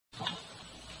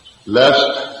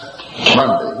Last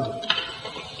Monday,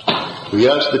 we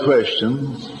asked the question,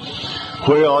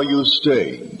 where are you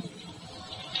staying?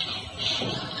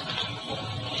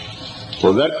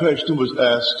 Well, that question was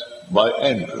asked by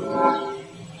Andrew,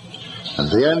 and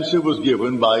the answer was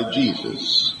given by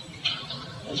Jesus.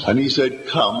 And he said,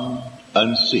 come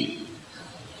and see.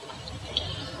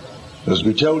 As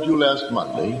we told you last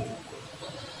Monday,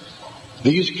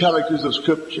 these characters of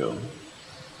Scripture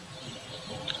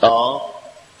are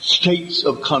states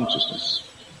of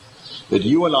consciousness that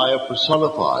you and I have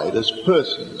personified as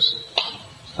persons,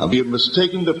 and we have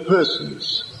mistaken the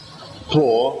persons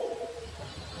for,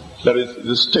 that is,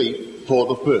 the state for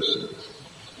the person.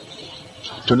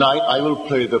 Tonight I will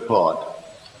play the part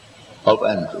of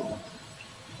Andrew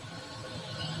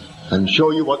and show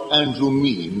you what Andrew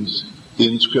means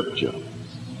in Scripture.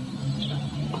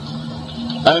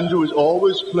 Andrew is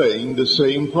always playing the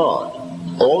same part.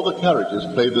 All the characters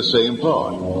play the same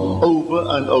part,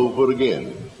 over and over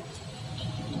again.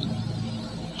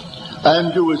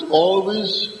 Andrew is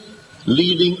always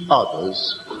leading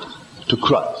others to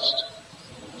Christ.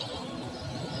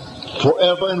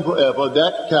 Forever and forever,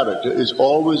 that character is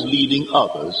always leading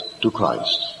others to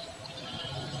Christ.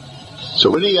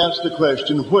 So when he asked the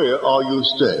question, where are you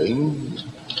staying?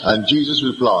 And Jesus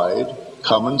replied,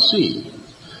 come and see.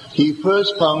 He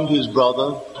first found his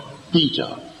brother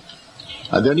Peter.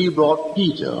 And then he brought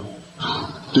Peter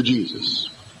to Jesus.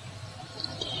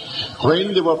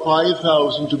 When there were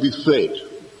 5,000 to be fed,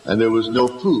 and there was no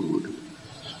food,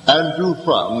 Andrew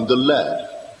found the lad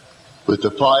with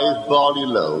the 5 barley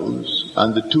loaves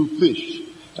and the 2 fish,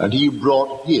 and he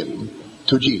brought him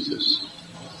to Jesus.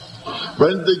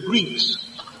 When the Greeks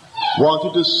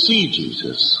wanted to see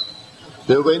Jesus,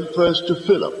 they went first to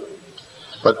Philip,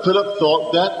 but Philip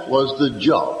thought that was the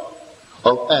job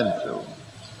of Andrew.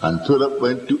 And Philip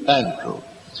went to Andrew.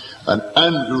 And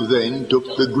Andrew then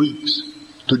took the Greeks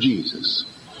to Jesus.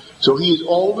 So he is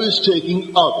always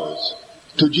taking others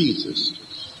to Jesus.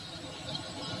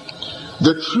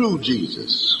 The true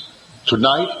Jesus.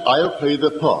 Tonight I'll play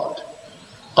the part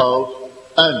of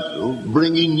Andrew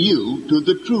bringing you to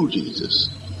the true Jesus.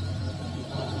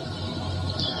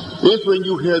 If when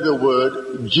you hear the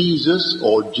word Jesus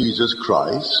or Jesus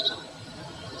Christ,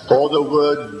 or the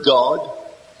word God,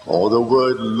 or the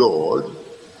word Lord,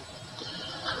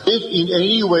 if in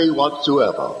any way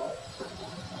whatsoever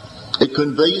it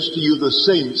conveys to you the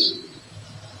sense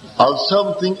of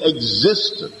something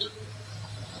existent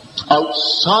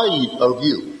outside of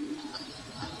you,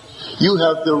 you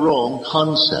have the wrong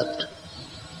concept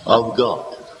of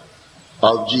God,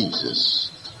 of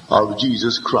Jesus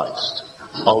Christ,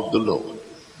 of the Lord.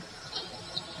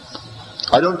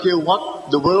 I don't care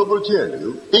what the world will tell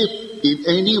you, if in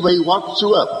any way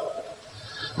whatsoever,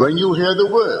 when you hear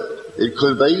the word, it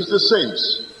conveys the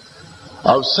sense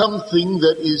of something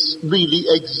that is really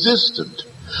existent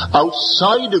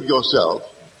outside of yourself,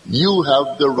 you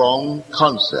have the wrong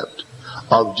concept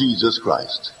of Jesus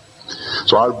Christ.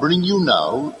 So I'll bring you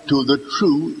now to the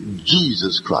true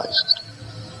Jesus Christ.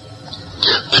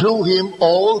 Through him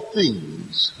all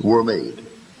things were made,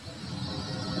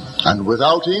 and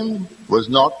without him was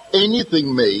not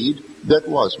anything made that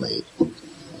was made.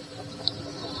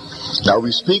 Now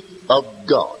we speak of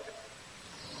God.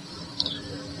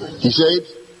 He said,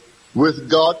 with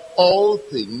God all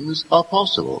things are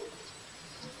possible.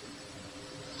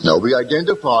 Now we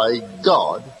identify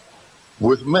God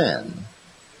with man.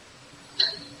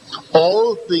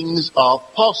 All things are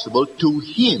possible to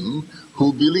him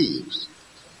who believes.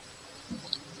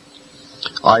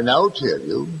 I now tell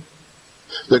you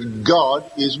that God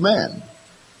is man,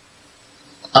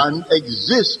 and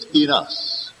exists in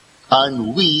us,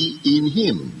 and we in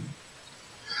him.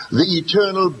 The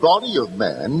eternal body of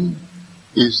man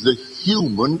is the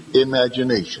human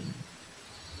imagination.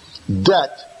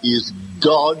 That is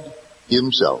God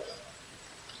himself.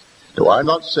 Now, I'm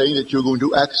not saying that you're going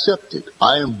to accept it.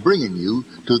 I am bringing you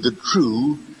to the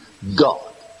true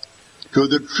God, to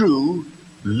the true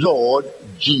Lord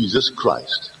Jesus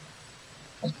Christ.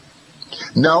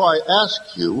 Now I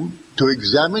ask you to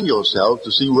examine yourself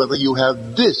to see whether you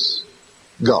have this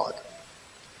God.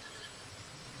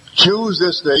 Choose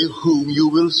this day whom you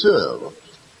will serve.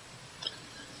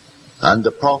 And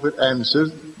the prophet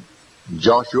answered,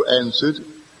 Joshua answered,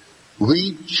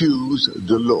 we choose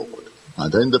the Lord.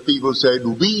 And then the people said,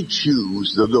 we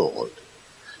choose the Lord.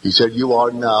 He said, you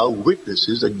are now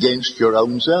witnesses against your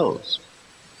own selves.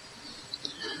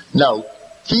 Now,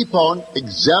 keep on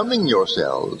examining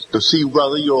yourselves to see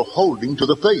whether you're holding to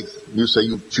the faith. You say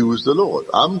you choose the Lord.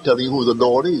 I'm telling you who the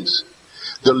Lord is.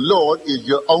 The Lord is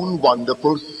your own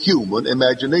wonderful human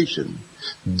imagination.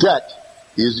 That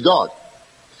is God.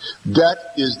 That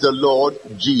is the Lord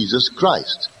Jesus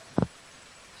Christ.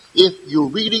 If you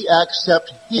really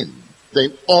accept him,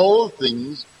 then all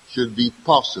things should be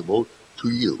possible to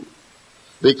you.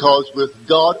 Because with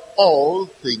God, all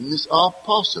things are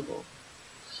possible,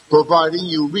 providing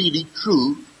you really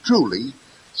truly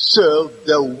serve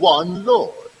the one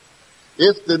Lord.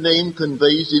 If the name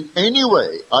conveys in any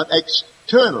way an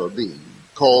external being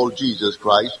called Jesus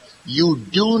Christ, you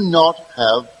do not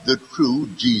have the true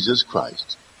Jesus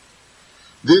Christ.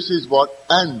 This is what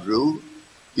Andrew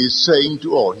is saying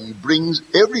to all. He brings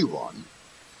everyone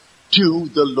to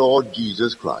the Lord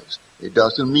Jesus Christ. It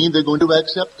doesn't mean they're going to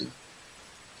accept him.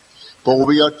 For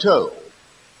we are told,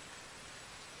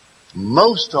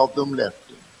 most of them left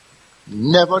him,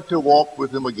 never to walk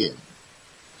with him again.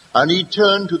 And he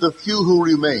turned to the few who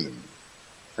remained,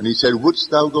 and he said, wouldst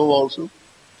thou go also?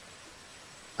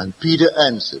 And Peter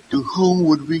answered, to whom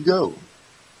would we go?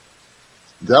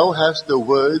 Thou hast the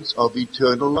words of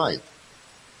eternal life.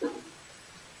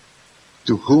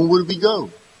 To whom will we go?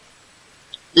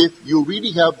 If you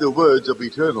really have the words of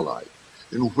eternal life,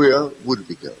 then where would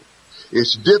we go?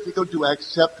 It's difficult to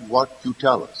accept what you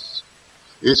tell us.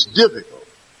 It's difficult.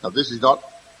 Now this is not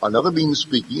another being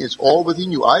speaking. It's all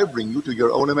within you. I bring you to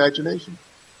your own imagination.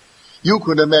 You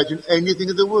can imagine anything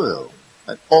in the world,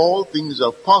 and all things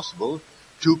are possible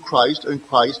to Christ, and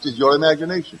Christ is your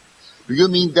imagination. Do you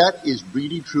mean that is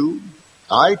really true?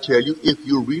 I tell you, if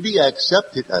you really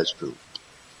accept it as true,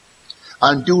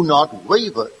 and do not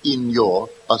waver in your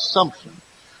assumption,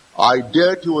 I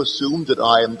dare to assume that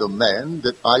I am the man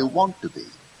that I want to be.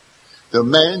 The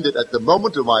man that at the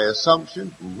moment of my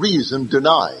assumption, reason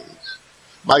denies.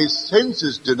 My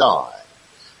senses deny.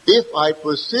 If I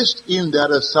persist in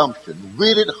that assumption,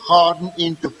 will it harden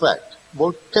into fact?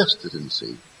 Well, test it and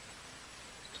see.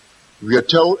 We are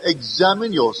told,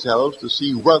 examine yourselves to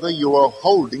see whether you are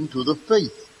holding to the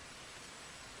faith.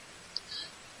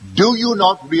 Do you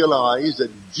not realize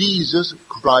that Jesus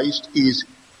Christ is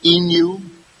in you?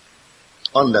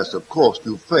 Unless, of course,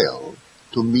 you fail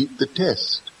to meet the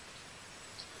test.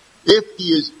 If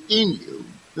he is in you,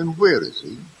 then where is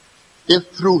he? If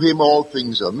through him all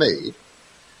things are made,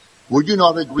 would you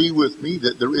not agree with me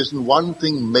that there isn't one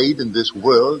thing made in this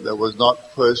world that was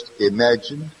not first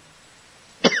imagined?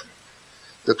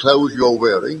 The clothes you're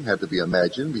wearing had to be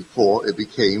imagined before it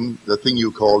became the thing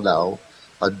you call now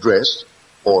a dress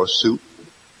or a suit.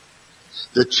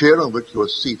 The chair on which you're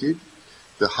seated,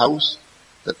 the house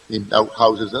that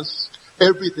houses us,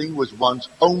 everything was once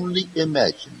only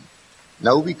imagined.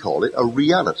 Now we call it a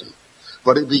reality.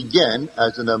 But it began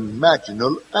as an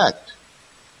imaginal act.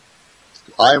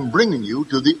 I am bringing you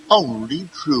to the only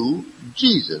true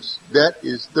Jesus. That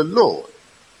is the Lord.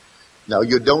 Now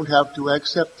you don't have to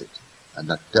accept it.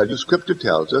 And I tell you, Scripture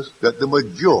tells us that the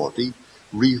majority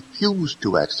refuse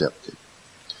to accept it.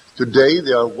 Today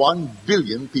there are 1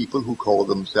 billion people who call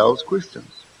themselves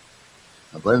Christians.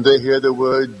 And when they hear the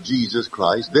word Jesus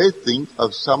Christ, they think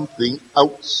of something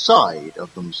outside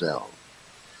of themselves.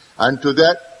 And to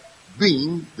that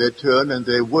being, they turn and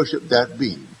they worship that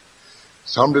being.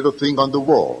 Some little thing on the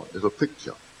wall, little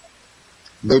picture.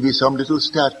 Maybe some little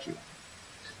statue.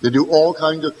 They do all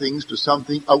kinds of things to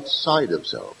something outside of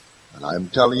self. And I'm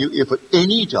telling you, if at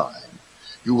any time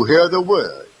you hear the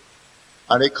word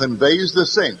and it conveys the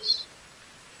sense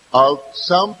of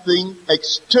something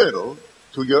external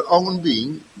to your own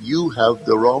being, you have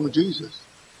the wrong Jesus.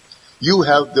 You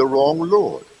have the wrong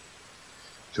Lord.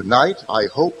 Tonight, I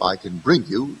hope I can bring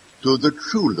you to the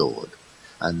true Lord.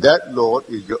 And that Lord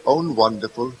is your own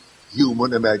wonderful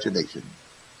human imagination.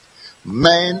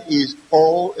 Man is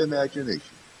all imagination.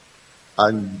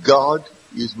 And God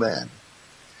is man.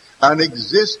 And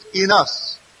exists in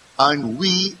us, and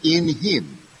we in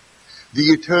him. The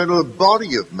eternal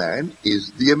body of man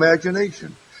is the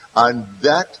imagination, and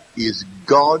that is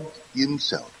God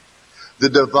himself. The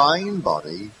divine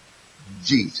body,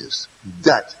 Jesus,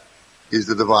 that is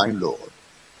the divine Lord.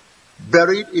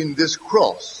 Buried in this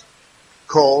cross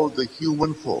called the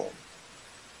human form.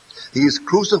 He is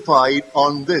crucified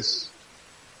on this.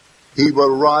 He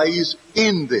will rise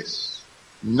in this,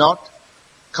 not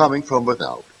coming from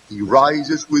without. He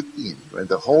rises within, when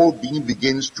the whole being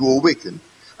begins to awaken.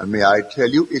 And may I tell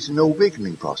you, it's an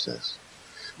awakening process.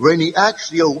 When he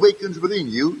actually awakens within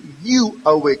you, you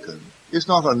awaken. It's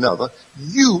not another.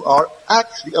 You are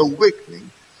actually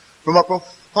awakening from a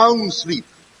profound sleep.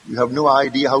 You have no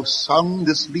idea how sound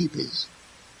the sleep is.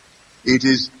 It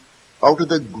is out of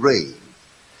the grave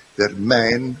that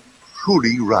man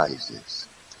truly rises.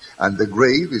 And the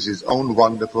grave is his own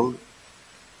wonderful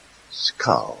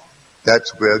skull.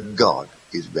 That's where God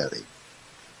is buried.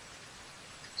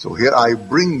 So here I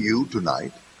bring you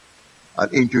tonight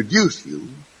and introduce you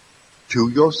to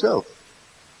yourself.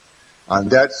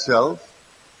 And that self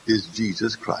is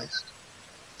Jesus Christ.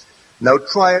 Now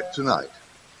try it tonight.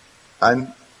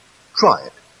 And try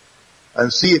it.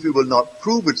 And see if it will not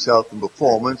prove itself in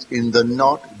performance in the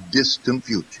not distant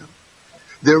future.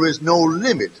 There is no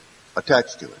limit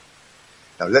attached to it.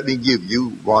 Now let me give you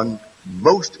one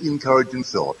most encouraging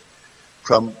thought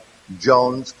from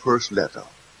John's first letter.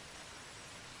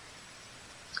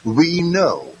 We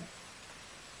know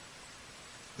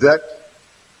that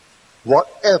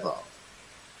whatever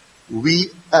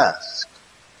we ask,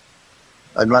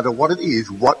 and no matter what it is,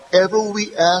 whatever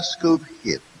we ask of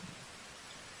him,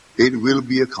 it will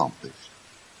be accomplished.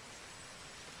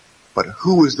 But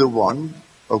who is the one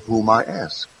of whom I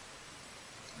ask?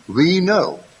 We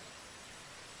know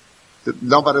that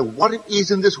no matter what it is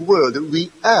in this world that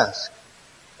we ask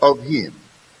of him,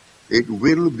 it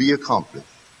will be accomplished.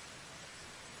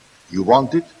 You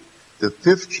want it? The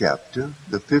 5th chapter,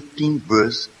 the 15th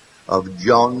verse of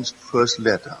John's first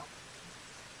letter.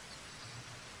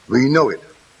 We know it.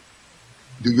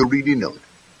 Do you really know it?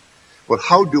 Well,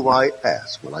 how do I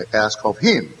ask? Well, I ask of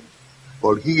him.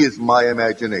 Well, he is my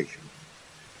imagination.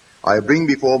 I bring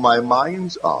before my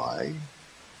mind's eye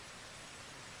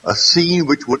a scene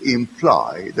which would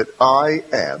imply that I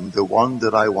am the one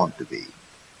that I want to be,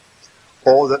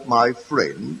 or that my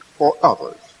friend or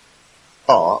others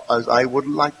are as I would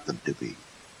like them to be.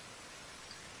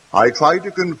 I try to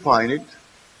confine it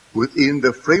within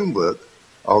the framework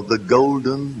of the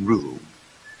golden rule,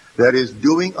 that is,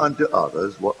 doing unto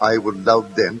others what I would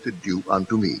love them to do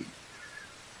unto me,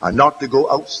 and not to go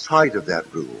outside of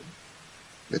that rule.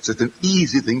 It's such an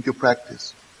easy thing to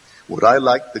practice. Would I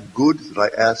like the good that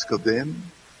I ask of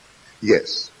them?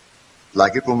 Yes.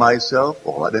 Like it for myself,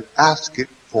 or I then ask it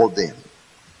for them.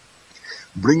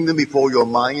 Bring them before your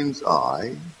mind's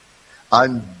eye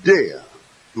and dare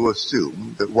to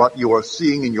assume that what you are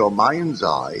seeing in your mind's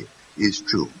eye is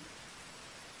true.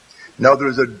 Now there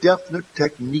is a definite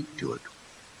technique to it.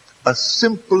 A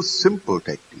simple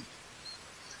technique.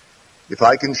 If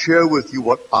I can share with you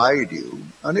what I do,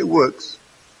 and it works,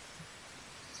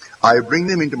 I bring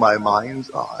them into my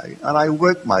mind's eye and I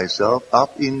work myself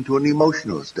up into an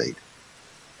emotional state.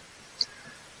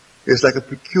 It's like a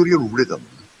peculiar rhythm.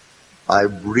 I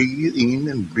breathe in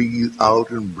and breathe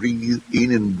out and breathe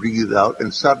in and breathe out,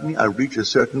 and suddenly I reach a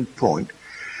certain point,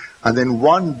 and then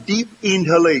one deep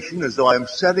inhalation as though I'm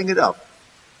setting it up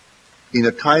in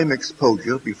a time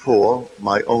exposure before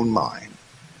my own mind.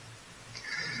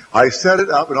 I set it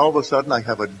up and all of a sudden I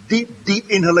have a deep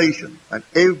inhalation and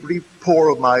every pore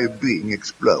of my being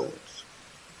explodes.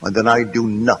 And then I do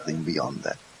nothing beyond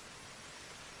that.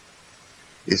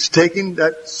 It's taking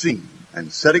that scene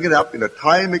and setting it up in a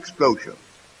time explosion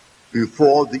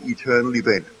before the eternal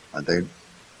event. And then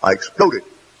I explode it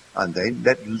and then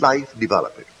let life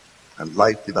develop it. And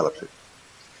life develops it.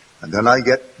 And then I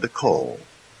get the call,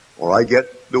 or I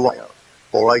get the wire,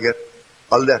 or I get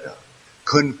a letter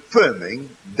confirming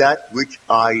that which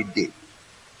I did.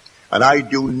 And I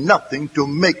do nothing to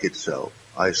make it so.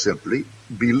 I simply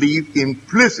believe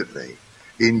implicitly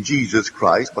in Jesus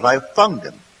Christ, but I have found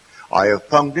him. I have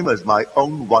found him as my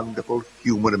own wonderful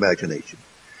human imagination.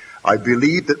 I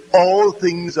believe that all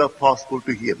things are possible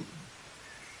to him.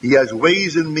 He has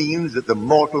ways and means that the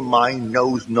mortal mind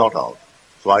knows not of.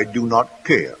 So I do not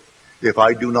care if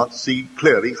I do not see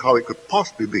clearly how it could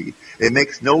possibly be. It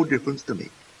makes no difference to me.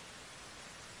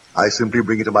 I simply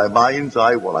bring it to my mind's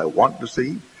eye what I want to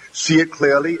see it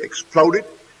clearly, explode it,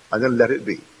 and then let it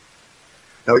be.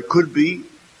 Now it could be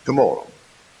tomorrow.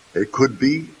 It could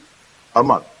be a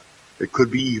month. It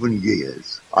could be even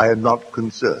years. I am not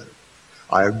concerned.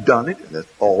 I have done it, and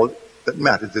that's all that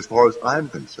matters as far as I'm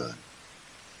concerned.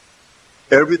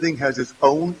 Everything has its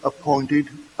own appointed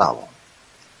hour.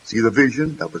 See the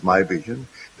vision? That was my vision.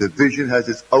 The vision has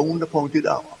its own appointed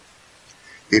hour.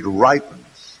 It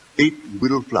ripens. It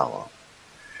will flower.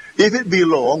 If it be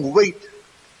long, wait.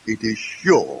 It is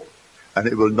sure, and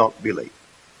it will not be late.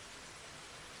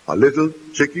 A little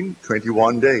chicken,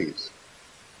 21 days.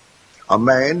 A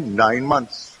man, 9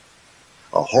 months.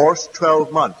 A horse,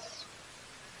 12 months.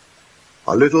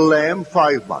 A little lamb,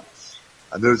 5 months.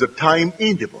 And there's a time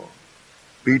interval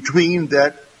between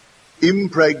that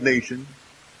impregnation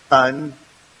and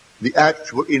the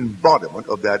actual embodiment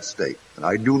of that state. And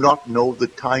I do not know the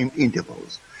time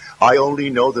intervals. I only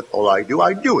know that all I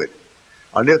do it.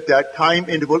 And if that time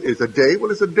interval is a day,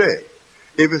 well, it's a day.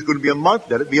 If it's going to be a month,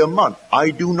 let it be a month.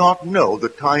 I do not know the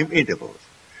time intervals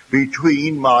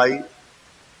between my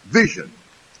vision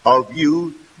of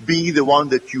you being the one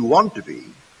that you want to be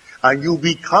and you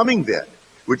becoming that.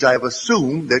 which I have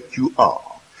assumed that you are.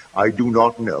 I do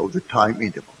not know the time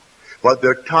interval. But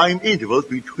there are time intervals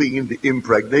between the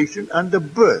impregnation and the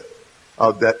birth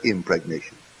of that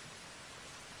impregnation.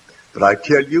 But I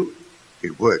tell you,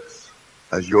 it works.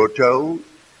 As you're told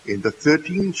in the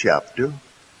 13th chapter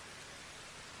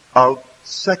of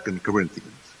 2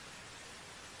 Corinthians.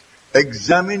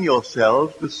 Examine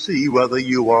yourselves to see whether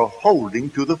you are holding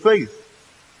to the faith.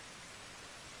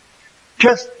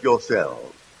 Test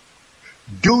yourselves.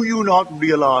 Do you not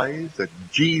realize that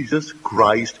Jesus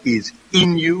Christ is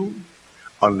in you?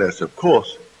 Unless, of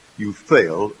course, you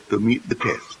fail to meet the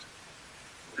test.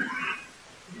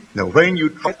 Now, when you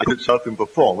try yourself in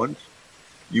performance,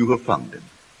 you have found him.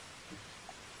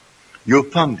 You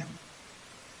have found him.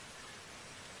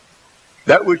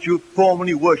 That which you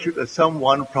formerly worshipped as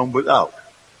someone from without,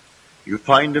 you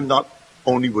find him not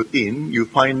only within, you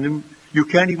find him, you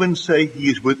can't even say he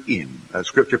is within. As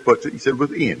Scripture puts it, he said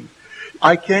within.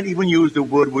 I can't even use the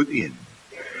word within.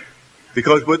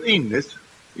 Because withinness,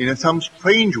 in some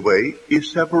strange way,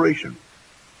 is separation.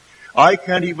 I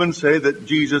can't even say that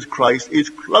Jesus Christ is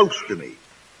close to me.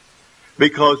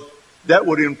 Because that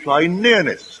would imply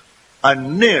nearness.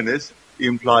 And nearness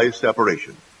implies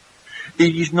separation.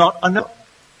 It is not enough.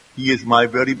 He is my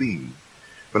very being.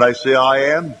 When I say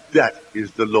I am, that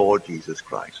is the Lord Jesus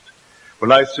Christ.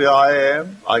 When I say I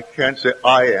am, I can't say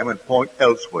I am and point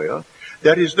elsewhere.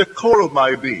 That is the core of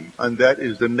my being, and that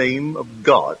is the name of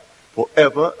God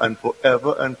forever and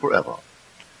forever and forever.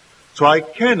 So I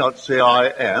cannot say I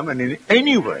am and in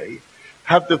any way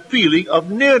have the feeling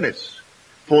of nearness.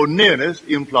 For nearness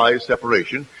implies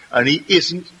separation, and he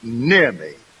isn't near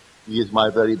me. He is my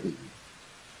very being.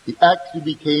 He actually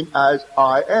became as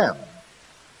I am,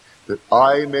 that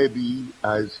I may be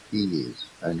as he is,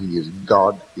 and he is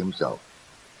God himself.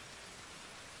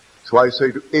 So I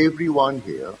say to everyone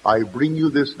here, I bring you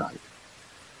this night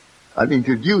and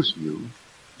introduce you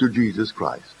to Jesus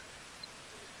Christ.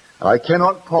 And I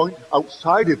cannot point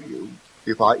outside of you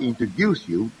if I introduce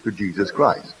you to Jesus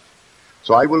Christ.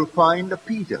 So I will find a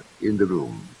Peter in the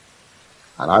room,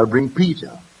 and I'll bring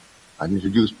Peter and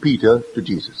introduce Peter to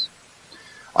Jesus.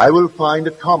 I will find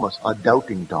a Thomas, a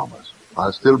doubting Thomas.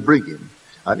 I'll still bring him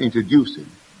and introduce him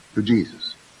to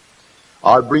Jesus.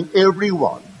 I'll bring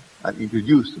everyone and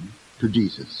introduce them to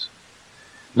Jesus.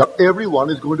 Now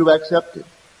everyone is going to accept him.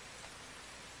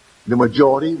 The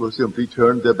majority will simply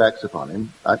turn their backs upon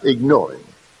him and ignore him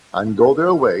and go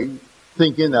their way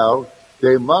thinking now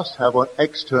they must have an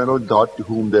external God to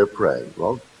whom they pray.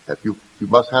 Well, if you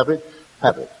must have it,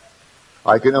 have it.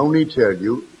 I can only tell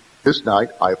you, this night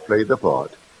I played the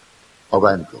part of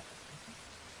Andrew.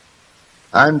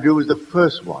 Andrew is the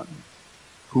first one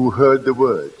who heard the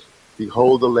words,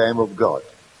 "Behold the Lamb of God."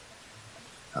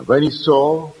 And when he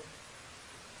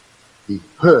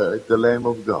heard the Lamb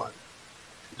of God.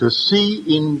 To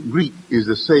see in Greek is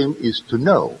the same as to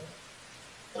know.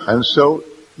 And so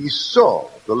he saw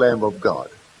the Lamb of God.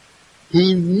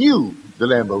 He knew the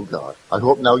Lamb of God. I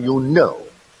hope now you know.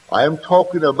 I am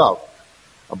talking about,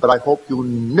 but I hope you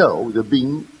know the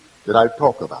being that I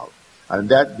talk about. And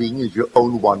that being is your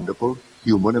own wonderful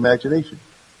human imagination.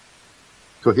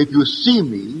 So if you see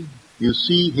me, you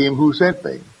see him who sent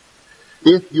me.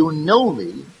 If you know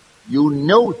me, you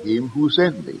know him who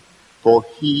sent me. For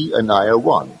he and I are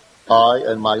one. I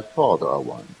and my Father are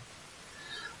one.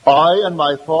 I and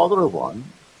my Father are one,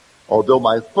 although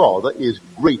my Father is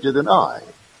greater than I.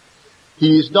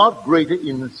 He is not greater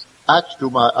as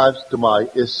to my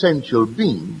essential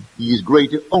being. He is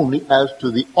greater only as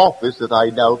to the office that I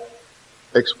now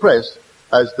express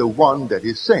as the one that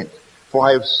is sent. For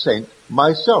I have sent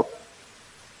myself.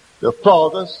 The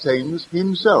Father sends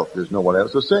himself. There's no one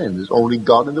else to send. There's only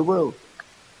God in the world.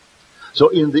 So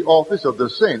in the office of the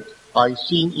sent, I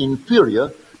seem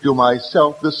inferior to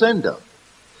myself, the sender.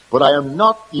 But I am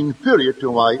not inferior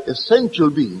to my essential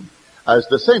being as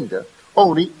the sender,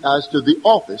 only as to the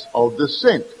office of the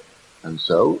sent. And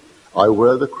so I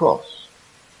wear the cross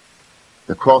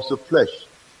of flesh.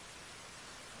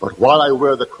 But while I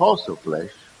wear the cross of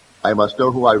flesh, I must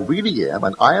know who I really am,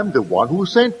 and I am the one who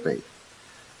sent me.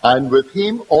 And with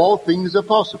him all things are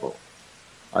possible.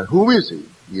 And who is he?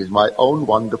 He is my own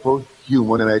wonderful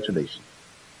human imagination.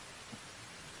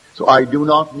 So I do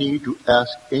not need to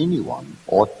ask anyone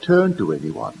or turn to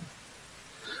anyone.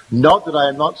 Not that I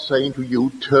am not saying to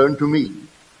you, turn to me.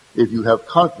 If you have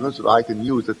confidence that I can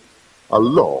use a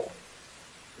law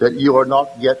that you are not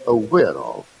yet aware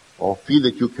of, or feel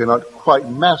that you cannot quite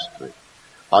master it,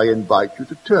 I invite you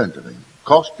to turn to me.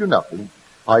 Cost you nothing.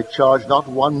 I charge not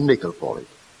one nickel for it.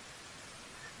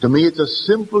 To me, it's a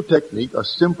simple technique, a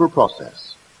simple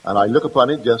process. And I look upon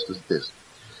it just as this.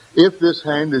 If this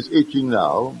hand is itching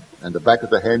now, and the back of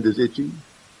the hand is itching,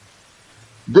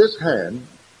 this hand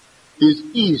is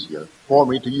easier for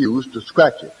me to use to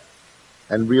scratch it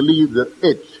and relieve the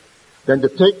itch than to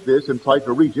take this and try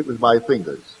to reach it with my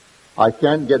fingers. I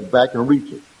can't get back and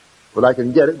reach it, but I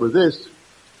can get it with this.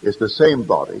 It's the same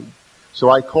body. So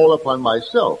I call upon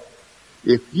myself.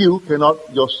 If you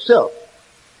cannot yourself,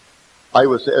 I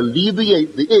would say,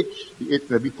 alleviate the itch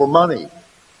may be for money,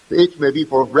 the itch may be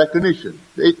for recognition,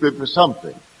 the itch may be for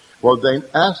something. Well, then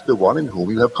ask the one in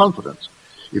whom you have confidence.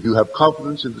 If you have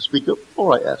confidence in the speaker, all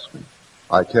right, ask me.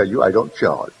 I tell you, I don't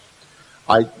charge.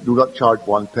 I do not charge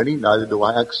 1 penny, neither do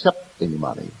I accept any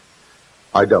money.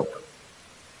 I don't.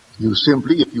 You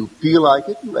simply, if you feel like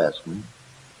it, you ask me.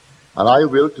 And I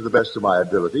will, to the best of my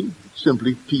ability,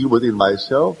 simply feel within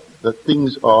myself that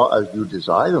things are as you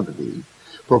desire them to be,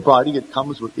 providing it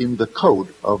comes within the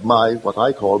code of my, what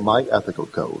I call my ethical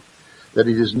code. That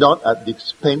it is not at the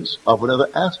expense of another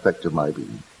aspect of my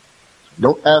being.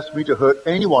 Don't ask me to hurt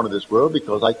anyone in this world,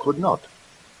 because I could not.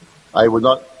 I would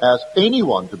not ask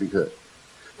anyone to be hurt.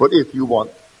 But if you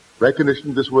want recognition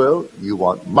in this world, you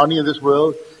want money in this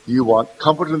world, you want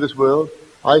comfort in this world,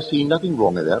 I see nothing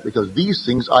wrong in that, because these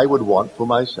things I would want for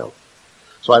myself.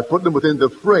 So I put them within the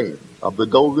frame of the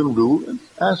golden rule and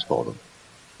ask for them.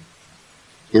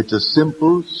 It's a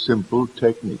simple, simple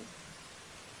technique.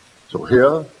 So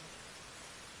here,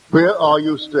 where are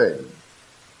you staying?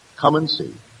 Come and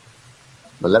see.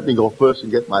 But let me go first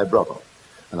and get my brother.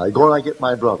 And I go and I get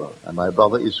my brother, and my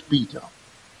brother is Peter.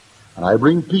 And I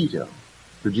bring Peter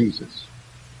to Jesus.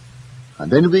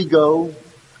 And then we go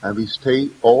and we stay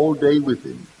all day with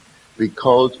him,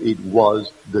 because it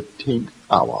was the 10th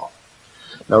hour.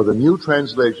 Now the New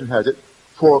Translation has it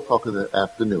 4 o'clock in the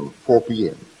afternoon, 4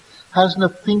 p.m. Has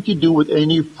nothing to do with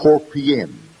any 4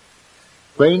 p.m.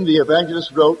 When the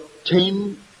evangelist wrote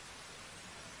 10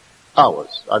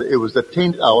 hours, it was the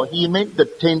 10th hour, he meant the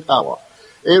 10th hour.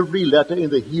 Every letter in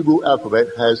the Hebrew alphabet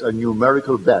has a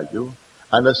numerical value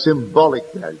and a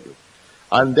symbolic value.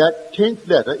 And that 10th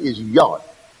letter is Yod,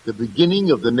 the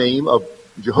beginning of the name of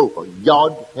Jehovah.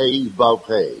 Yod, He, Vav,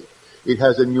 He. It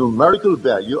has a numerical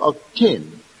value of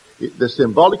 10. The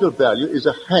symbolical value is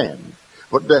a hand,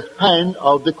 but the hand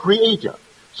of the Creator.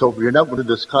 So we're not going to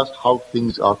discuss how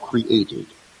things are created.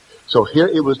 So here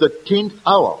it was the 10th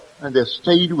hour, and they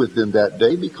stayed with him that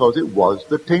day because it was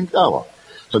the 10th hour.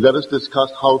 So let us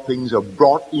discuss how things are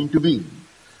brought into being.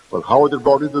 Well, how are they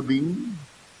brought into being?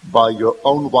 By your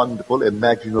own wonderful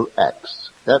imaginal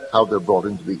acts. That's how they're brought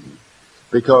into being.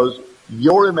 Because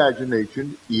your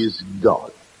imagination is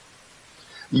God.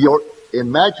 Your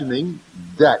imagining,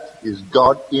 that is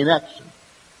God in action.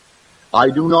 I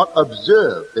do not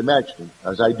observe imagining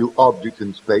as I do objects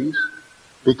in space,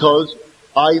 because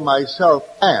I myself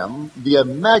am the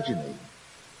imagining.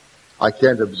 I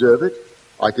can't observe it.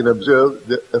 I can observe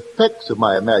the effects of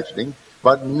my imagining,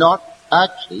 but not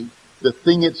actually the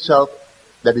thing itself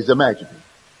that is imagining.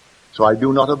 So I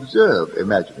do not observe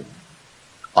imagining.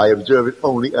 I observe it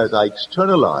only as I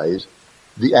externalize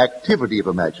the activity of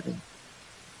imagining.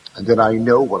 And then I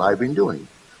know what I've been doing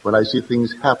when I see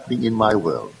things happening in my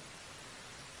world.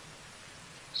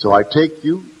 So I take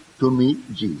you to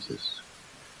meet Jesus.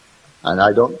 And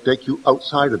I don't take you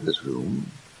outside of this room.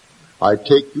 I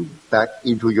take you back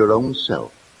into your own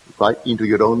self, right into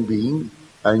your own being,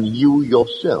 and you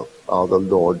yourself are the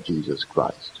Lord Jesus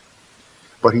Christ.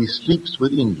 But he sleeps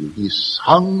within you. He's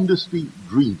sound asleep,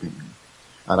 dreaming.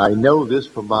 And I know this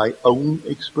from my own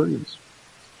experience.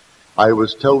 I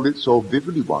was told it so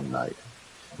vividly one night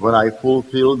when I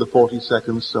fulfilled the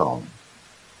 42nd Psalm.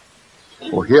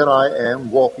 Well, here I am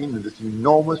walking in this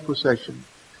enormous procession,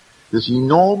 this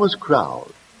enormous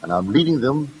crowd, and I'm leading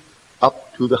them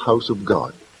up to the house of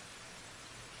God.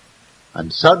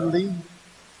 And suddenly,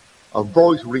 a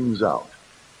voice rings out,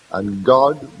 and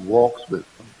God walks with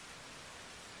them.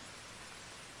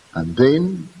 And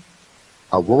then,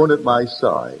 a woman at my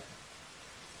side,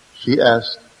 she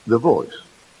asked the voice,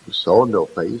 who saw no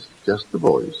face, just the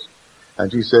voice,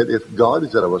 and she said, if God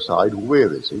is at our side,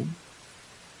 where is he?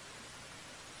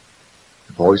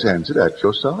 The voice answered, at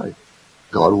your side.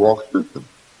 God walks with them.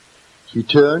 She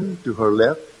turned to her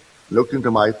left, looked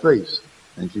into my face,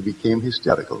 and she became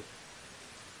hysterical.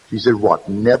 She said, what,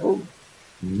 Neville?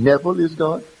 Neville is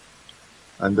God?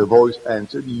 And the voice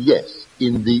answered, yes,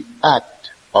 in the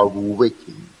act of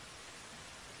waking.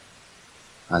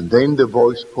 And then the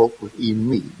voice spoke within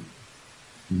me.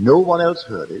 No one else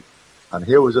heard it, and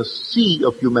here was a sea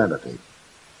of humanity.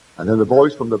 And then the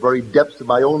voice from the very depths of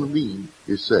my own being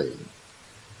is saying,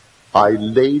 I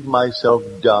laid myself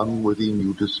down within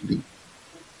you to sleep.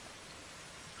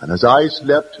 And as I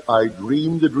slept, I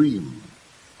dreamed a dream.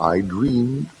 I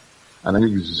dreamed, and I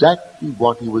knew exactly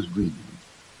what he was dreaming.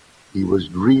 He was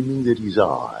dreaming that he's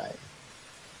I.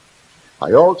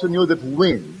 I also knew that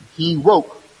when he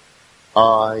woke,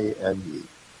 I am he.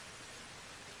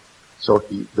 So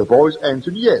the voice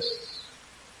answered, yes,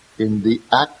 in the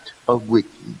act of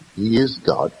waking. He is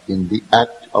God in the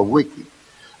act of waking.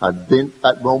 And then at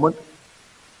that moment,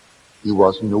 he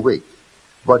wasn't awake,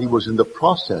 but he was in the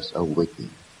process of waking.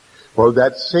 Well,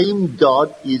 that same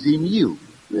God is in you.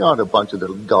 We aren't a bunch of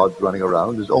little gods running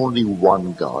around. There's only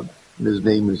one God, and his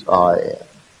name is I Am.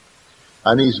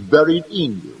 And he's buried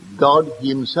in you. God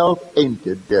himself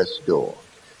entered death's door,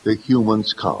 the human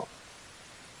skull,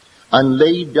 and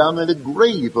laid down in the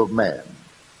grave of man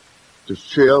to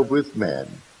share with man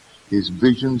his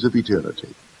visions of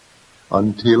eternity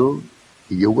until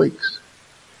he awakes.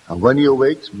 And when he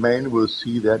awakes, man will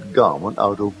see that garment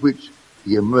out of which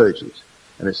he emerges.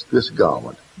 And it's this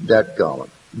garment, that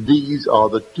garment. These are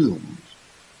the tombs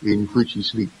in which he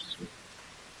sleeps.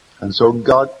 And so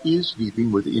God is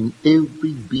sleeping within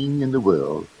every being in the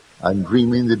world and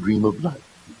dreaming the dream of life.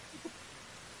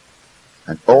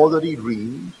 And all that he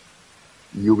dreams,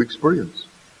 you experience.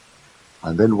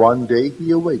 And then one day he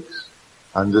awakes.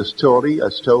 And the story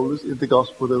as told us in the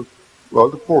gospel of,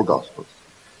 the four gospels,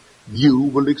 you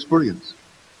will experience.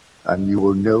 And you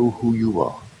will know who you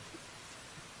are.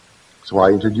 So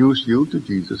I introduce you to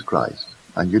Jesus Christ.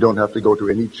 And you don't have to go to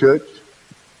any church.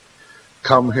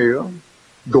 Come here.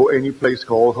 Go any place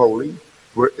called holy.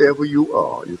 Wherever you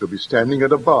are. You could be standing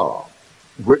at a bar.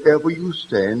 Wherever you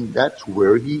stand, that's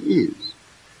where he is.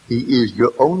 He is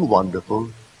your own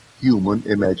wonderful human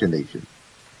imagination.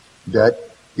 That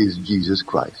is Jesus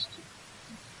Christ.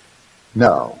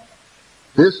 Now,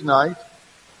 this night,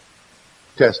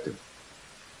 test him.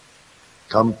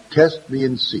 Come test me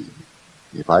and see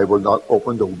if I will not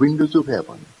open the windows of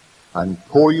heaven and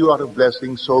pour you out a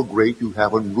blessing so great you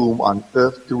haven't room on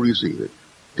earth to receive it.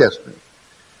 Test me.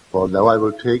 Well, now I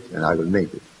will take and I will name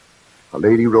it. A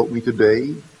lady wrote me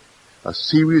today a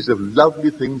series of lovely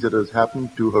things that has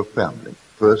happened to her family.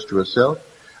 First to herself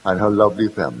and her lovely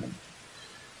family.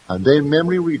 And then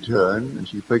memory returned and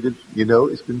she figured,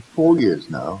 it's been 4 years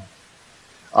now.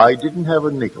 I didn't have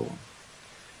a nickel.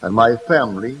 And my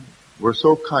family were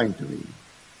so kind to me.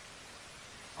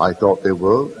 I thought they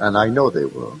were, and I know they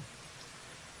were.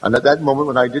 And at that moment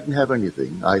when I didn't have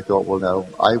anything, I thought, well now,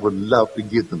 I would love to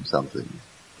give them something.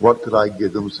 What could I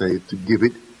give them, say, to give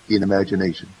it in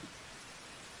imagination?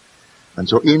 And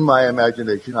so in my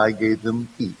imagination, I gave them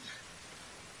each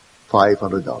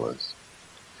 $500.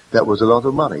 That was a lot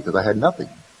of money because I had nothing.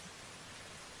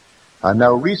 And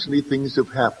now recently things have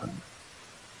happened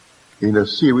in a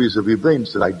series of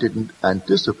events that I didn't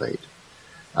anticipate.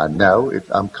 And now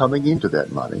I'm coming into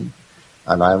that money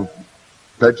and I'm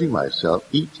pledging myself,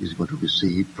 each is going to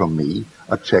receive from me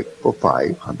a check for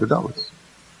 $500.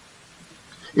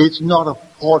 It's not a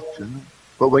fortune,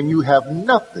 but when you have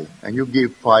nothing and you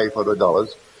give $500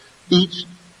 each,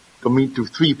 to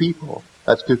 3 people,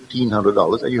 that's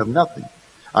 $1,500 and you have nothing.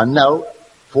 And now,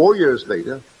 4 years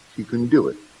later, she can do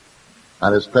it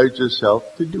and has pledged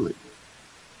herself to do it.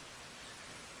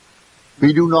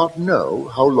 We do not know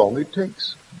how long it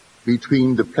takes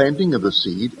between the planting of the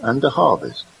seed and the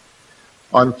harvest.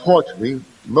 Unfortunately,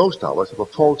 most of us have a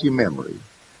faulty memory,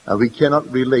 and we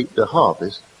cannot relate the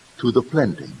harvest to the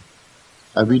planting.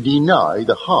 And we deny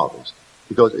the harvest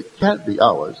because it can't be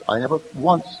ours. I never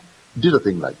once did a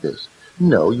thing like this.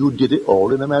 No, you did it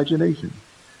all in imagination.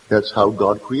 That's how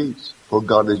God creates. For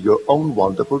God is your own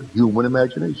wonderful human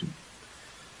imagination.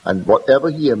 And whatever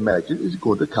he imagined is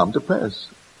going to come to pass.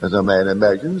 As a man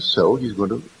imagines, so he's going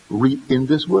to reap in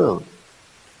this world.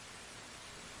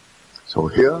 So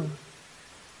here,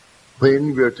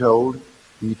 when we are told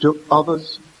he took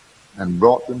others and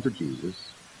brought them to Jesus,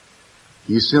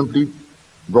 he simply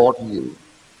brought you,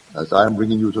 as I am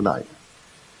bringing you tonight,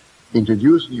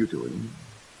 introducing you to him.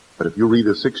 But if you read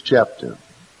the 6th chapter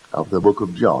of the book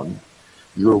of John,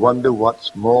 you will wonder what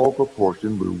small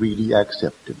proportion will really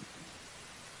accept him.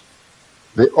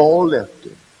 They all left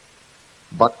him,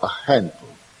 but a handful.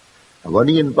 And when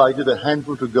he invited a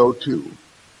handful to go too,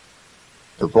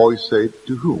 the voice said,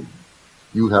 to whom?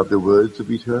 You have the words of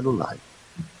eternal life.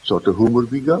 So to whom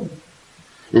would we go?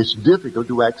 It's difficult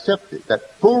to accept it,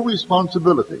 that full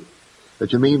responsibility.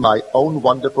 That you mean my own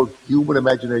wonderful human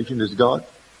imagination is God?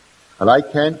 And I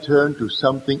can't turn to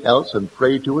something else and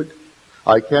pray to it?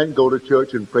 I can't go to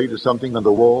church and pray to something on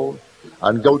the wall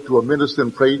and go to a minister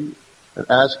and pray and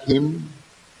ask him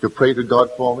to pray to God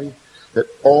for me? That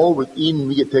all within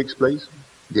me it takes place?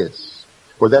 Yes.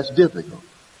 Well, that's difficult.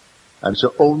 And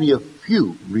so only a few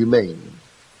few remained.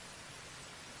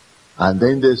 And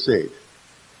then they said,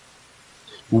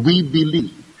 we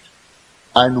believed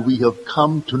and we have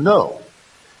come to know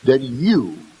that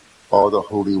you are the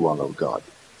Holy One of God.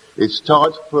 It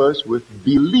starts first with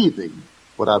believing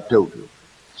what I've told you.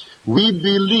 We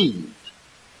believed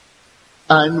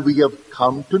and we have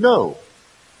come to know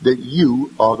that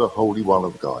you are the Holy One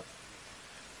of God.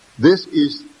 This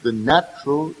is the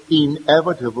natural,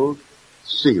 inevitable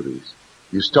series.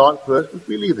 You start first with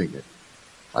believing it.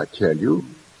 I tell you,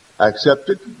 accept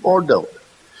it or don't.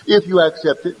 If you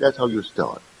accept it, that's how you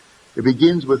start. It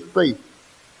begins with faith.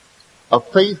 A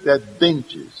faith that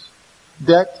ventures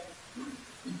that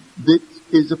there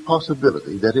is a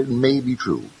possibility that it may be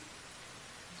true.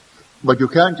 But you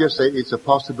can't just say it's a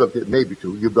possibility it may be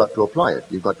true. You've got to apply it.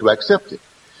 You've got to accept it.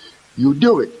 You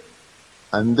do it.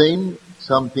 And then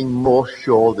something more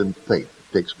sure than faith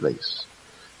takes place.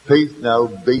 Faith now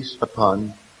based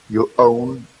upon your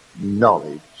own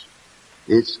knowledge.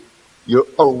 It's your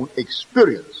own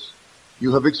experience.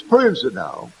 You have experienced it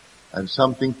now, and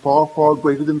something far, far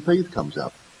greater than faith comes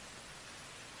up.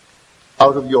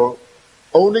 Out of your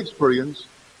own experience,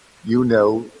 you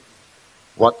know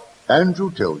what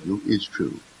Andrew told you is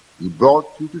true. He brought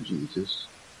you to Jesus,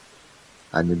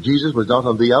 and when Jesus was not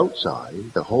on the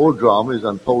outside, the whole drama is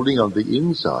unfolding on the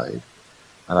inside,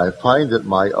 and I find that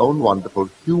my own wonderful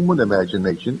human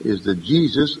imagination is the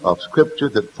Jesus of Scripture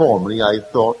that formerly I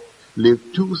thought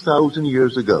lived 2,000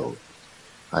 years ago,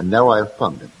 and now I have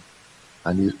found him,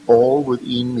 and he's all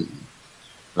within me.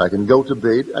 And I can go to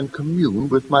bed and commune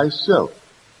with myself,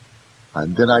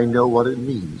 and then I know what it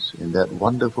means in that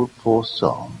wonderful fourth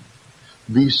psalm.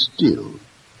 Be still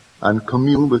and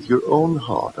commune with your own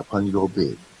heart upon your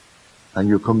bed, and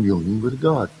you're communing with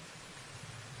God.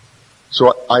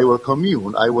 So I will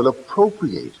commune, I will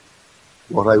appropriate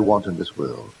what I want in this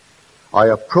world. I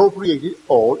appropriate it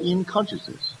all in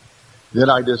consciousness. Then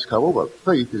I discover, well,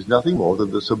 faith is nothing more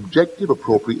than the subjective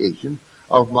appropriation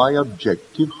of my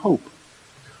objective hope.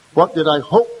 What did I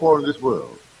hope for in this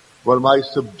world? Well, my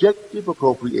subjective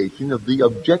appropriation of the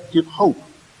objective hope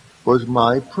was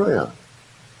my prayer.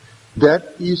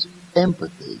 That is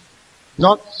empathy.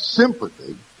 Not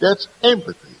sympathy, that's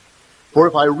empathy. For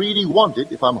if I really want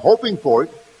it, if I'm hoping for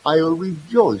it, I will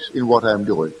rejoice in what I'm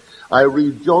doing. I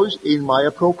rejoice in my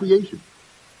appropriation.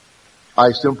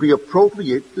 I simply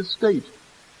appropriate the state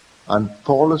and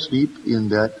fall asleep in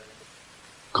that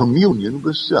communion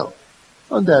with self.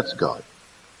 And that's God.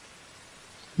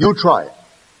 You try it.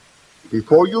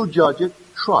 Before you judge it,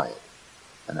 try it.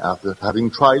 And after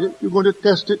having tried it, you're going to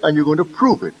test it and you're going to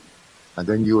prove it. And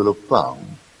then you will have found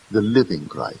the living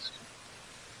Christ.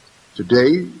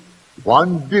 Today,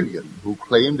 1 billion who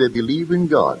claim they believe in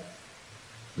God,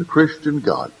 the Christian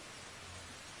God.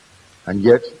 And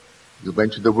yet, you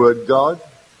mention the word God,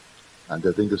 and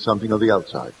they think of something on the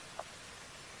outside.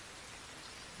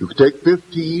 You could take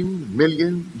 15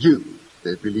 million Jews.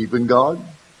 They believe in God.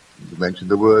 You mention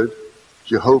the word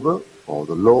Jehovah or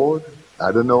the Lord,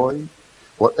 Adonai,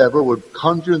 whatever would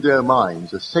conjure in their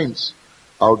minds a sense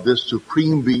of this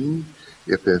supreme being.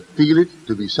 If they feel it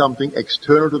to be something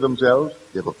external to themselves,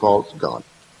 they have a false God.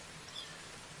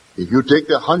 If you take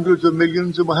the hundreds of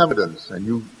millions of Mohammedans and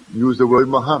you use the word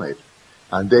Muhammad,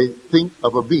 and they think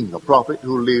of a being, a prophet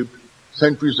who lived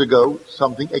centuries ago,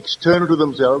 something external to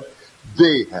themselves,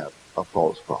 they have a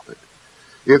false prophet.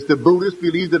 If the Buddhists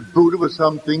believe that Buddha was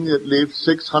something that lived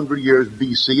 600 years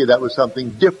BC and that was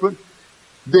something different,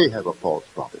 they have a false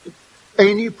prophet.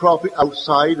 Any prophet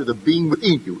outside of the being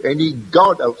within you, any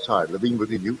God outside of the being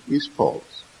within you is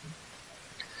false.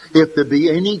 If there be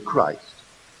any Christ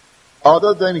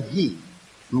other than he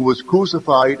who was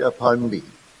crucified upon me,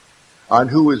 and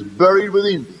who is buried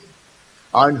within me,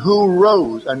 and who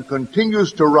rose and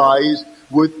continues to rise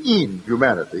within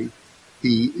humanity,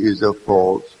 he is a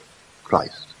false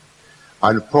Christ.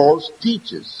 And false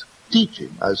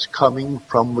teaching as coming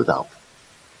from without.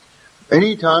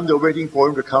 Anytime they're waiting for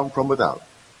him to come from without,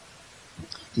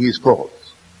 he is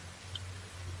false.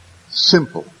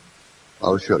 Simple.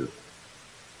 I'll show you.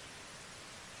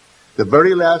 The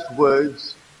very last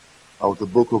words of the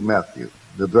book of Matthew,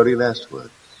 the very last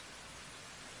words.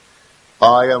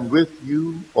 I am with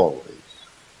you always,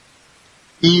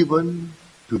 even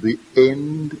to the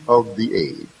end of the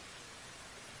age.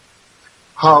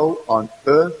 How on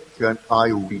earth can I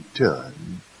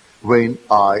return when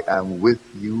I am with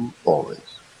you always?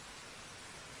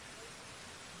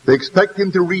 They expect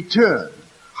him to return.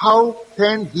 How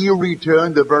can he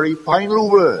return the very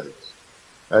final words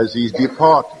as he's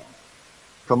departing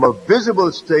from a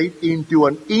visible state into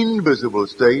an invisible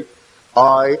state?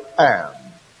 I am.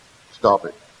 Stop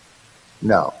it.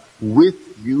 Now,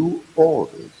 with you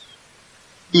always,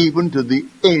 even to the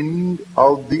end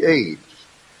of the age.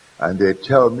 And they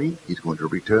tell me he's going to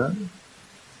return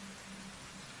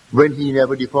when he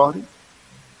never departed.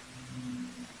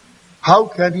 How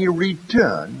can he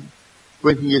return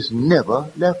when he has never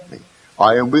left me?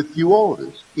 I am with you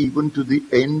always, even to the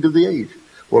end of the age.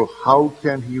 Well, how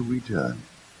can he return?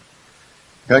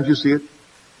 Can't you see it?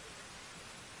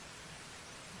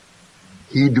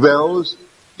 He dwells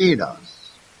in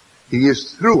us. He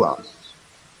is through us.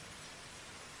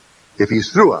 If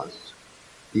he's through us,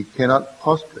 he cannot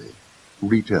possibly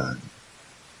return.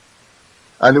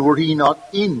 And were he not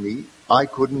in me, I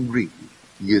couldn't breathe.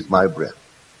 He is my breath.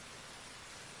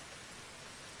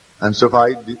 And so if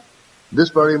I, this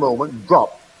very moment,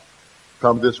 drop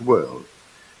from this world,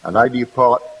 and I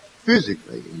depart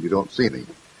physically, and you don't see me,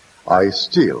 I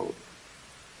still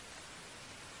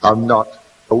am not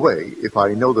away. If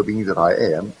I know the being that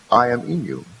I am in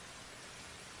you.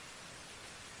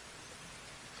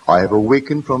 I have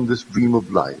awakened from this dream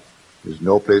of life. There's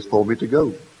no place for me to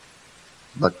go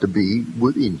but to be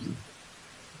within you.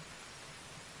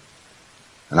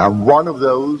 And I'm one of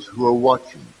those who are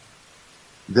watching,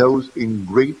 those in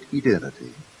great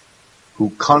eternity, who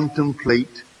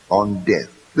contemplate on death,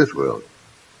 this world.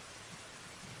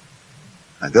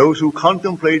 And those who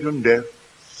contemplate on death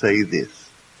say this: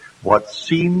 what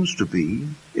seems to be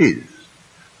is,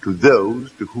 to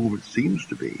those to whom it seems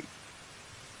to be,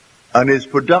 and is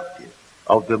productive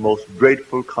of the most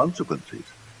dreadful consequences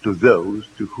to those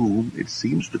to whom it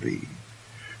seems to be,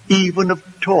 even of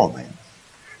torment,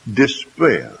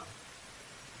 despair,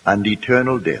 and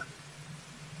eternal death.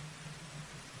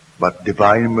 But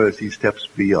divine mercy steps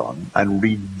beyond and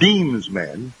redeems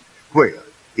men, where?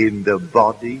 In the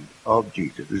body of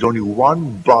Jesus. There's only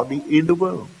one body in the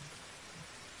world.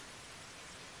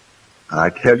 And I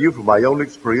tell you from my own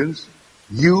experience,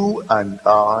 you and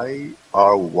I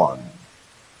are one.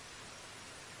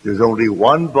 There's only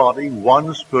one body,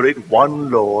 one Spirit,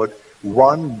 one Lord,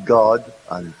 one God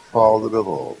and Father of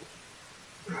all,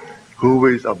 who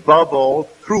is above all,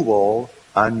 through all,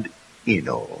 and in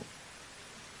all.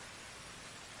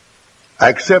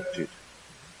 Accept it,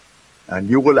 and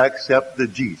you will accept the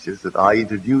Jesus that I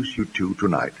introduce you to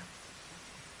tonight.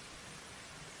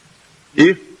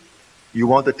 If you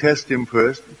want to test him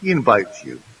first, he invites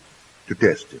you to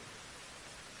test him.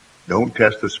 Don't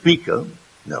test the speaker,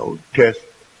 no, test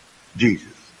Jesus.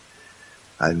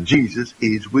 And Jesus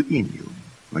is within you.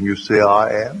 When you say,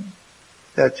 I am,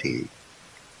 that's he.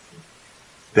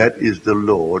 That is the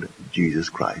Lord Jesus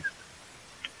Christ.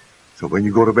 So when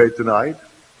you go to bed tonight,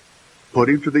 put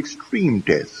him to the extreme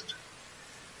test.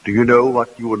 Do you know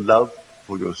what you would love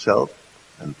for yourself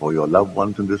and for your loved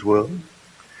ones in this world?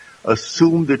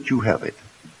 Assume that you have it.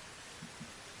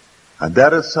 And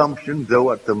that assumption,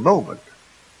 though at the moment,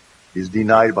 is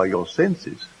denied by your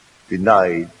senses,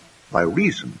 denied by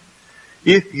reason,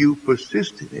 if you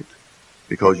persist in it,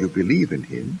 because you believe in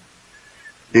him,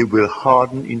 it will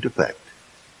harden into fact.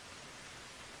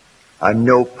 And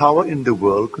no power in the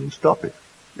world can stop it.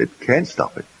 It can't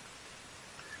stop it.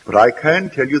 But I can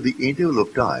tell you the interval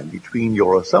of time between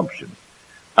your assumption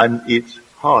and its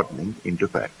hardening into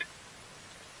fact.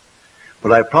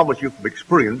 But I promise you from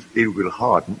experience, it will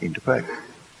harden into fact.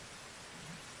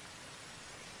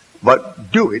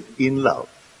 But do it in love.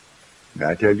 May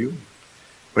I tell you?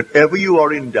 Whenever you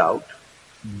are in doubt,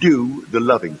 do the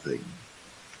loving thing.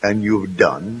 And you've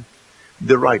done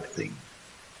the right thing.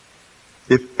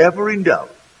 If ever in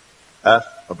doubt, ask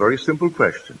a very simple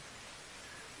question.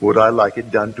 Would I like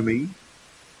it done to me?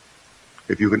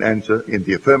 If you can answer in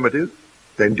the affirmative,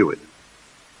 then do it.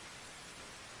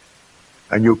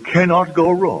 And you cannot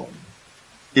go wrong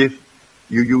if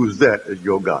you use that as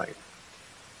your guide.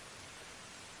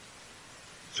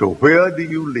 So where do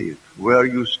you live? Where are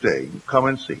you staying? Come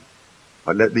and see.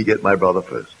 But let me get my brother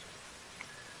first.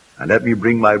 And let me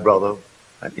bring my brother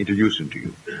and introduce him to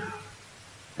you.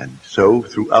 And so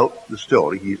throughout the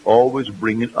story, he's always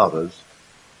bringing others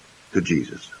to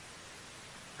Jesus.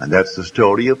 And that's the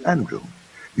story of Andrew.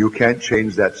 You can't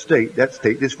change that state. That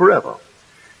state is forever.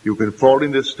 You can fall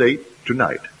in this state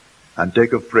tonight and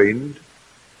take a friend,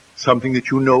 something that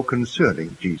you know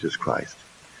concerning Jesus Christ,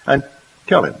 and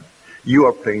tell him you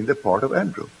are playing the part of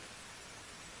Andrew.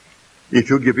 If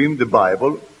you give him the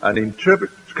Bible and interpret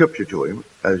Scripture to him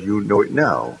as you know it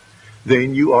now,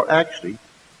 then you are actually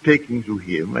taking to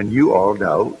him, and you are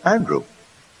now Andrew.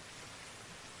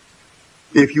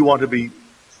 If you want to be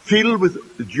filled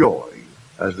with joy,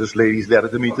 as this lady's letter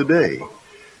to me today,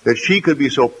 that she could be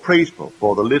so praiseful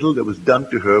for the little that was done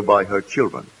to her by her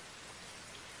children,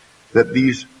 that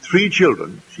these 3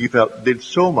 children she felt did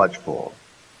so much for,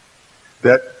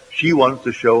 that she wants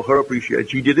to show her appreciation.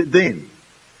 She did it then.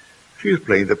 She is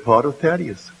playing the part of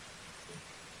Thaddeus.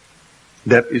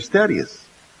 That is Thaddeus,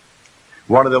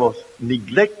 one of the most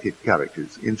neglected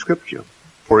characters in Scripture,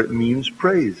 for it means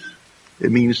praise.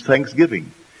 It means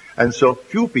thanksgiving. And so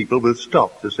few people will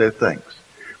stop to say thanks.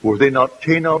 Were there not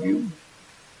 10 of you,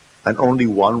 and only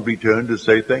one returned to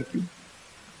say thank you?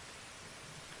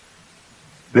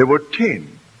 There were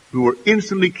 10 who were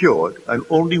instantly cured, and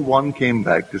only one came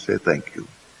back to say thank you.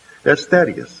 That's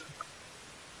Thaddeus.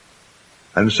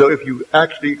 And so if you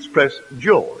actually express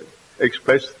joy,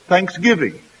 express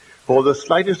thanksgiving for the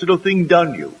slightest little thing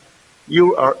done you,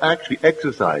 you are actually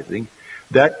exercising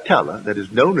that talent that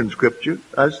is known in Scripture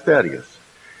as Thaddeus.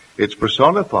 It's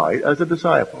personified as a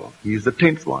disciple. He's the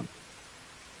 10th one.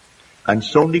 And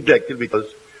so neglected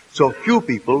because so few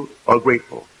people are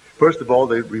grateful. First of all,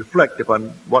 they reflect upon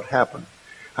what happened.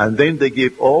 And then they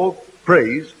give all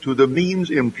praise to the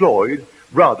means employed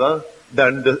rather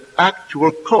than the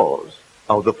actual cause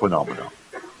of the phenomenon.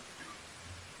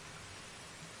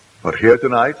 But here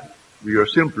tonight, we are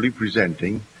simply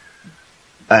presenting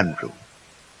Andrew.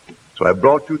 So I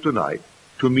brought you tonight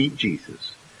to meet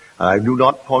Jesus. I do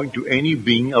not point to any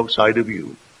being outside of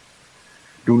you.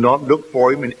 Do not look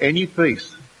for him in any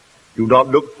place. Do not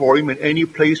look for him in any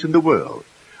place in the world.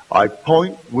 I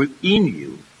point within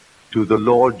you to the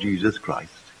Lord Jesus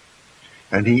Christ.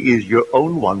 And he is your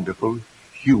own wonderful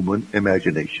human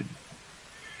imagination.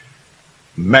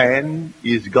 Man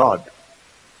is God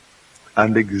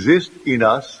and exists in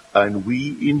us and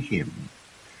we in him.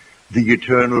 The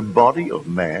eternal body of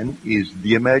man is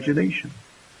the imagination,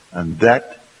 and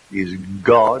that is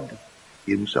God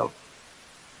himself.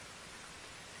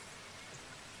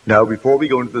 Now, before we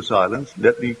go into the silence,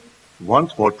 let me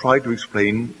once more try to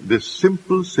explain this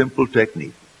simple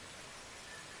technique.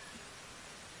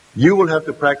 You will have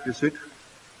to practice it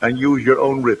and use your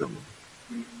own rhythm.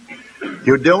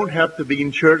 You don't have to be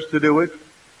in church to do it.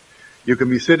 You can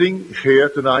be sitting here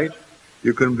tonight.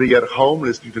 You can be at home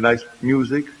listening to nice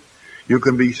music. You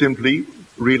can be simply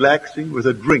relaxing with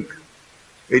a drink.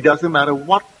 It doesn't matter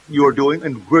what you're doing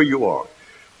and where you are,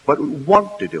 but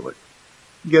want to do it.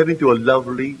 Get into a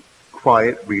lovely,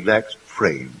 quiet, relaxed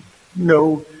frame.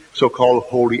 No so-called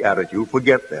holy attitude.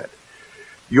 Forget that.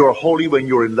 You're holy when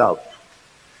you're in love.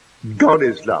 God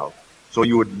is love. So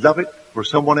you would love it for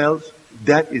someone else.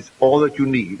 That is all that you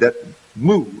need. That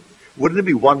mood. Wouldn't it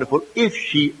be wonderful if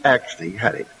she actually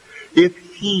had it? If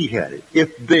he had it?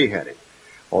 If they had it?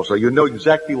 Also, you know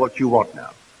exactly what you want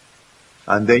now.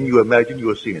 And then you imagine you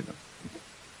are seeing them.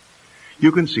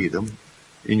 You can see them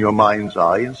in your mind's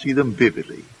eye and see them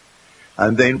vividly.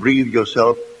 And then breathe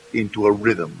yourself into a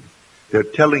rhythm. They're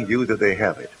telling you that they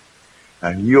have it.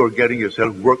 And you're getting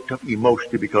yourself worked up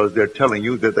emotionally because they're telling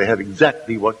you that they have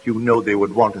exactly what you know they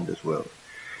would want in this world.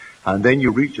 And then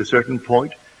you reach a certain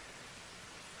point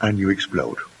and you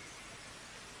explode.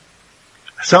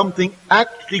 Something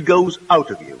actually goes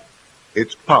out of you.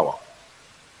 It's power.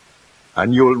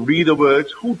 And you'll read the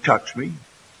words, "Who touched me?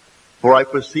 For I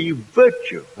perceive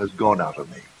virtue has gone out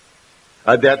of me."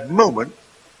 At that moment,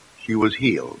 she was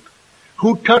healed.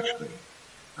 Who touched me?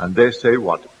 And they say,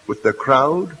 what? With the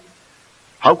crowd?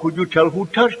 How could you tell who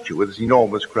touched you with this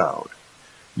enormous crowd?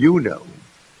 You know.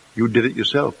 You did it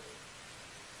yourself.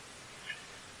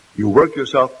 You work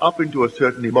yourself up into a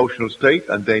certain emotional state,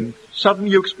 and then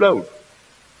suddenly you explode.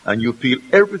 And you feel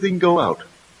everything go out.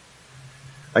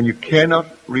 And you cannot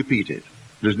repeat it.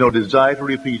 There's no desire to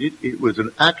repeat it. It was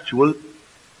an actual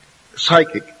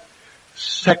psychic,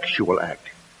 sexual act.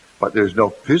 But there's no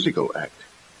physical act.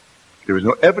 There is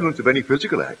no evidence of any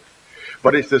physical act.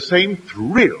 But it's the same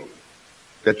thrill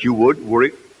that you would were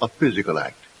it a physical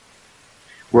act.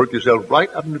 Work yourself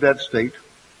right up into that state,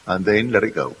 and then let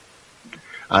it go.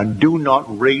 And do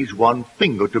not raise one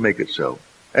finger to make it so,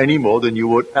 any more than you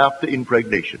would after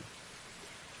impregnation.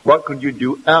 What can you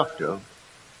do after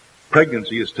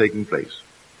pregnancy is taking place?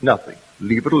 Nothing.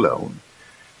 Leave it alone,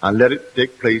 and let it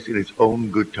take place in its own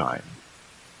good time.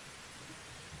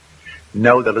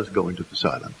 Now let us go into the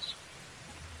silence.